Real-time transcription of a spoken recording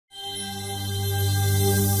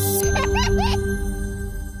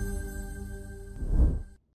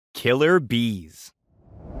Killer bees.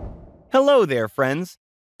 Hello there, friends.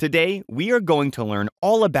 Today, we are going to learn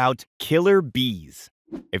all about killer bees.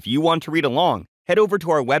 If you want to read along, head over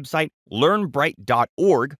to our website,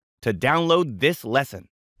 learnbright.org, to download this lesson.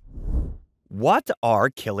 What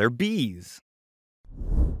are killer bees?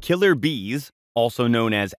 Killer bees, also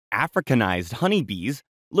known as Africanized honeybees,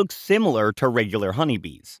 look similar to regular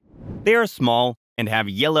honeybees. They are small and have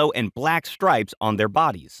yellow and black stripes on their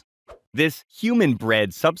bodies. This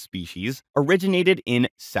human-bred subspecies originated in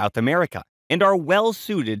South America and are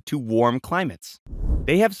well-suited to warm climates.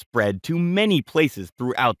 They have spread to many places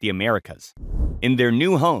throughout the Americas. In their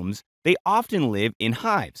new homes, they often live in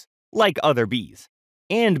hives, like other bees,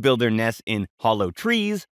 and build their nests in hollow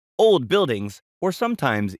trees, old buildings, or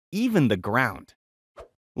sometimes even the ground.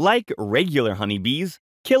 Like regular honeybees,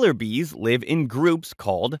 killer bees live in groups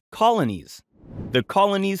called colonies. The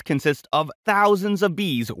colonies consist of thousands of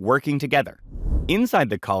bees working together. Inside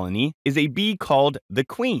the colony is a bee called the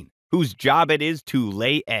queen, whose job it is to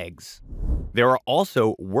lay eggs. There are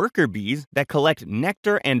also worker bees that collect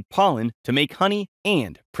nectar and pollen to make honey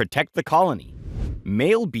and protect the colony.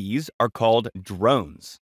 Male bees are called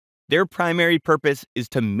drones. Their primary purpose is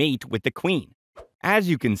to mate with the queen. As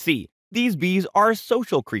you can see, these bees are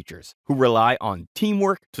social creatures who rely on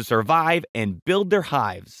teamwork to survive and build their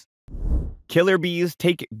hives. Killer bees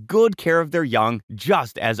take good care of their young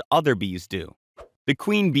just as other bees do. The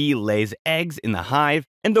queen bee lays eggs in the hive,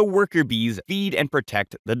 and the worker bees feed and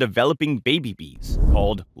protect the developing baby bees,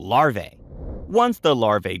 called larvae. Once the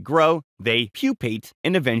larvae grow, they pupate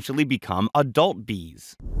and eventually become adult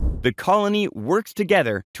bees. The colony works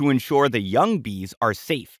together to ensure the young bees are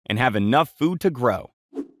safe and have enough food to grow.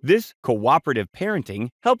 This cooperative parenting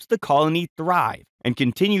helps the colony thrive and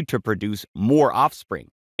continue to produce more offspring,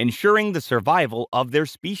 ensuring the survival of their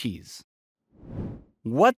species.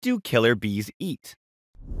 What do killer bees eat?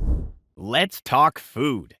 Let's talk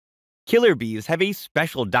food. Killer bees have a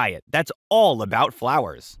special diet that's all about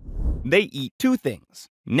flowers. They eat two things,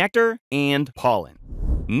 nectar and pollen.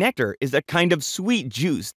 Nectar is a kind of sweet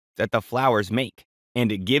juice that the flowers make,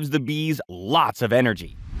 and it gives the bees lots of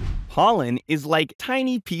energy. Pollen is like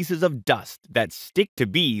tiny pieces of dust that stick to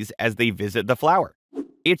bees as they visit the flower.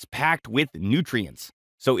 It's packed with nutrients,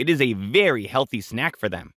 so it is a very healthy snack for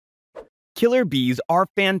them. Killer bees are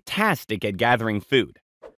fantastic at gathering food.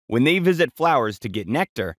 When they visit flowers to get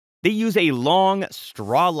nectar, they use a long,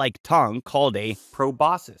 straw-like tongue called a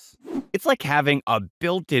proboscis. It's like having a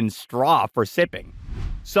built-in straw for sipping.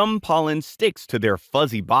 Some pollen sticks to their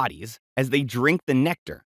fuzzy bodies as they drink the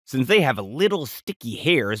nectar, since they have little sticky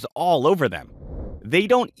hairs all over them. They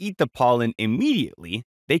don't eat the pollen immediately,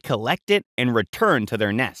 they collect it and return to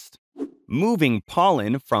their nest. Moving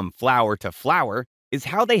pollen from flower to flower is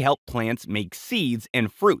how they help plants make seeds and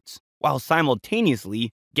fruits, while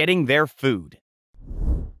simultaneously getting their food.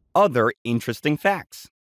 Other interesting facts.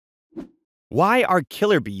 Why are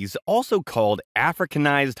killer bees also called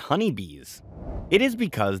Africanized honeybees? It is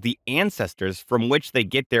because the ancestors from which they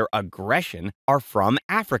get their aggression are from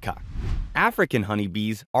Africa. African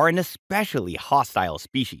honeybees are an especially hostile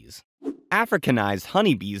species. Africanized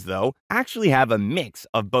honeybees, though, actually have a mix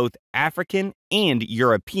of both African and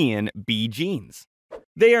European bee genes.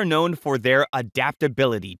 They are known for their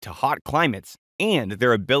adaptability to hot climates and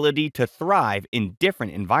their ability to thrive in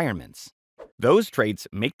different environments. Those traits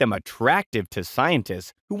make them attractive to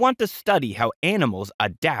scientists who want to study how animals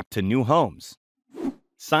adapt to new homes.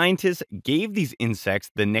 Scientists gave these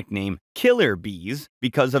insects the nickname killer bees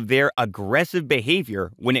because of their aggressive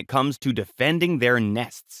behavior when it comes to defending their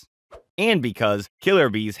nests, and because killer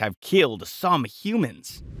bees have killed some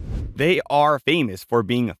humans. They are famous for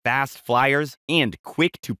being fast flyers and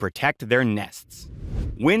quick to protect their nests.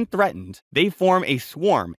 When threatened, they form a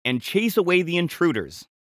swarm and chase away the intruders.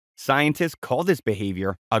 Scientists call this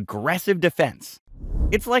behavior aggressive defense.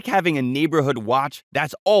 It's like having a neighborhood watch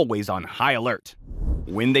that's always on high alert.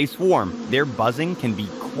 When they swarm, their buzzing can be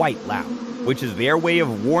quite loud, which is their way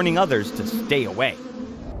of warning others to stay away.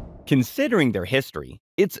 Considering their history,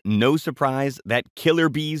 it's no surprise that killer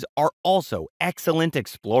bees are also excellent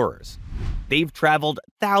explorers. They've traveled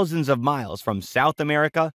thousands of miles from South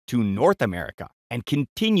America to North America and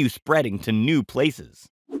continue spreading to new places.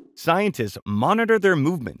 Scientists monitor their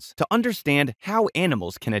movements to understand how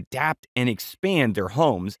animals can adapt and expand their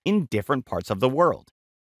homes in different parts of the world.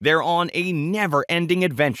 They're on a never-ending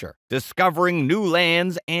adventure, discovering new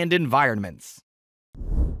lands and environments.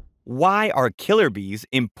 Why are killer bees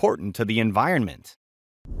important to the environment?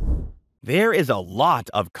 There is a lot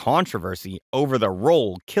of controversy over the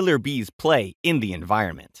role killer bees play in the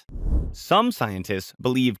environment. Some scientists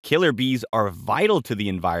believe killer bees are vital to the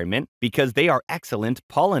environment because they are excellent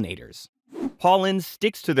pollinators. Pollen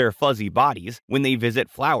sticks to their fuzzy bodies when they visit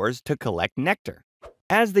flowers to collect nectar.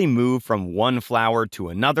 As they move from one flower to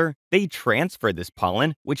another, they transfer this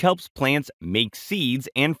pollen, which helps plants make seeds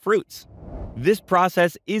and fruits. This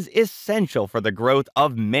process is essential for the growth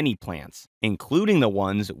of many plants, including the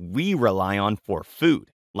ones we rely on for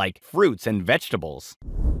food, like fruits and vegetables.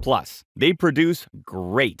 Plus, they produce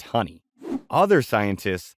great honey. Other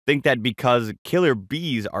scientists think that because killer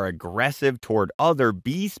bees are aggressive toward other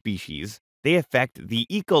bee species, they affect the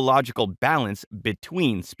ecological balance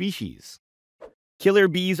between species. Killer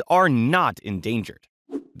bees are not endangered.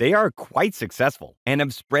 They are quite successful and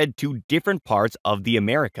have spread to different parts of the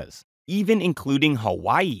Americas, even including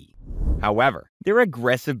Hawaii. However, their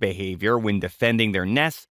aggressive behavior when defending their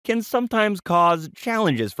nests can sometimes cause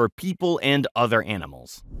challenges for people and other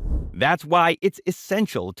animals. That's why it's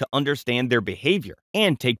essential to understand their behavior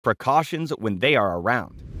and take precautions when they are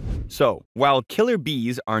around. So, while killer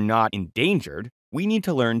bees are not endangered, we need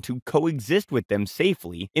to learn to coexist with them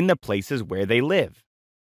safely in the places where they live.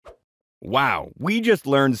 Wow, we just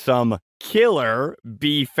learned some killer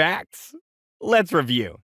bee facts. Let's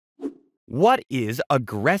review. What is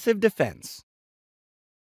aggressive defense?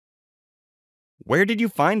 Where did you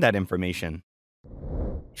find that information?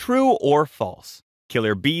 True or false?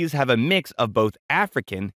 Killer bees have a mix of both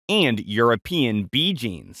African and European bee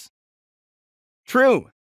genes. True.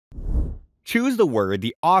 Choose the word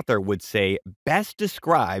the author would say best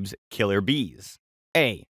describes killer bees.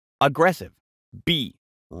 A. Aggressive. B.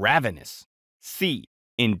 Ravenous. C.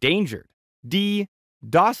 Endangered. D.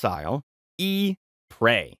 Docile. E.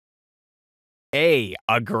 Prey. A.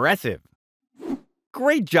 Aggressive.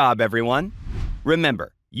 Great job, everyone!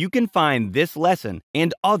 Remember, you can find this lesson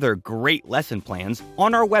and other great lesson plans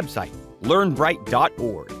on our website,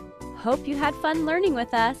 learnbright.org. Hope you had fun learning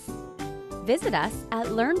with us. Visit us at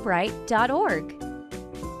learnbright.org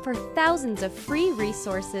for thousands of free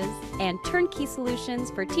resources and turnkey solutions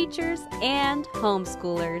for teachers and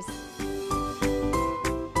homeschoolers.